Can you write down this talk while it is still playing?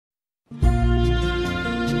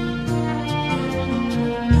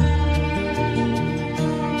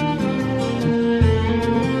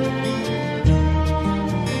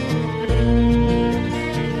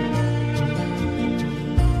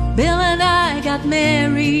got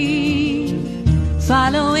married,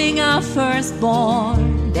 following our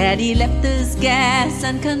firstborn. Daddy left his gas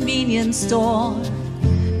and convenience store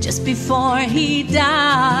just before he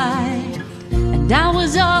died. And I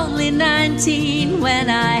was only 19 when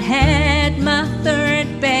I had my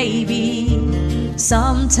third baby.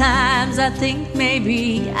 Sometimes I think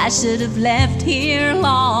maybe I should have left here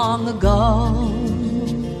long ago.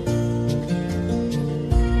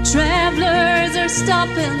 Travelers are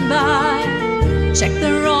stopping by, check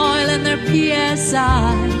their oil and their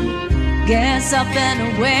p.s.i. Gas up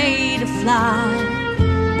and away to fly,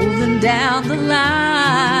 moving down the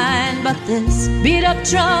line. But this beat-up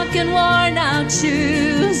truck and worn-out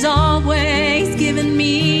shoes always giving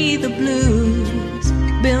me the blues.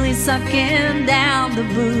 Billy sucking down the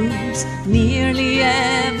booze nearly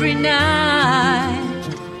every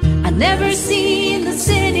night. I never seen the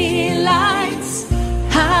city lights,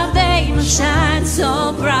 how they must shine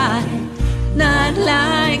so bright. Not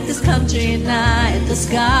like this country night. The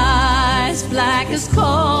sky's black as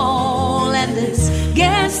coal, and this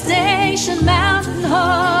gas station mountain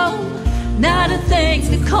home, not a thing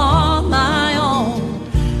to call my own.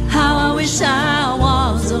 How I wish I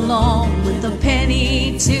was alone with a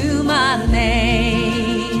penny to my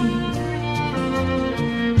name.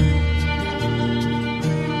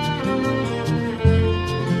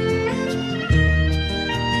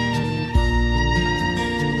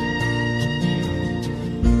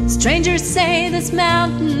 Strangers say this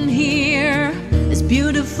mountain here is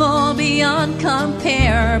beautiful beyond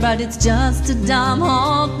compare, but it's just a dumb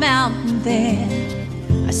old mountain there.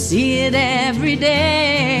 I see it every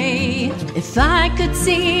day. If I could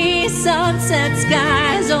see sunset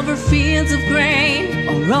skies over fields of grain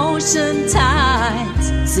or ocean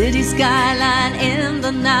tides, city skyline in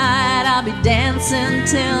the night, I'll be dancing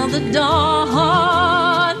till the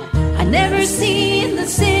dawn. I never seen the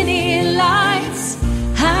city lights,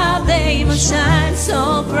 how they must shine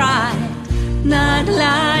so bright. Not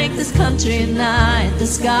like this country night. The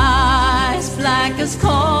sky's black as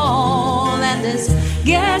coal, and this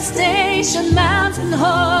gas station mountain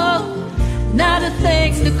home, not a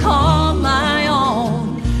thing to call my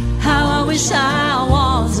own. How I wish I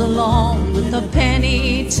was alone with a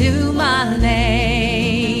penny to my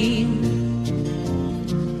name.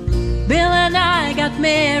 Bill and I got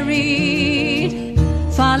married,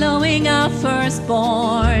 following our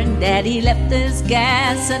firstborn. Daddy left his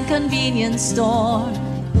gas and convenience store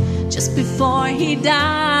just before he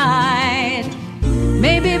died.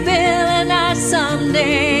 Maybe Bill and I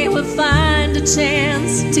someday will find a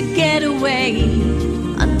chance to get away.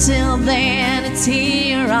 Until then, it's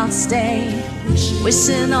here I'll stay,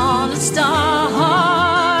 wishing on a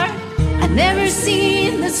star. I never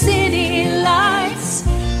seen the city lights,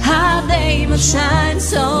 how they must shine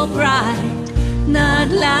so bright. Not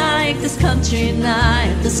like this country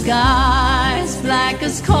night. The sky's black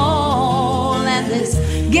as coal, and this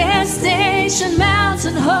gas station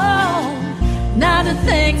mountain home, not a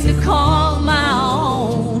thing to call my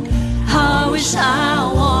own. How I wish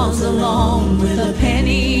I was alone with a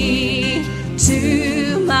penny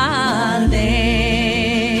to my name.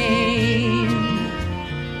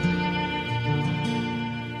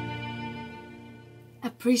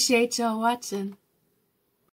 Appreciate y'all watching.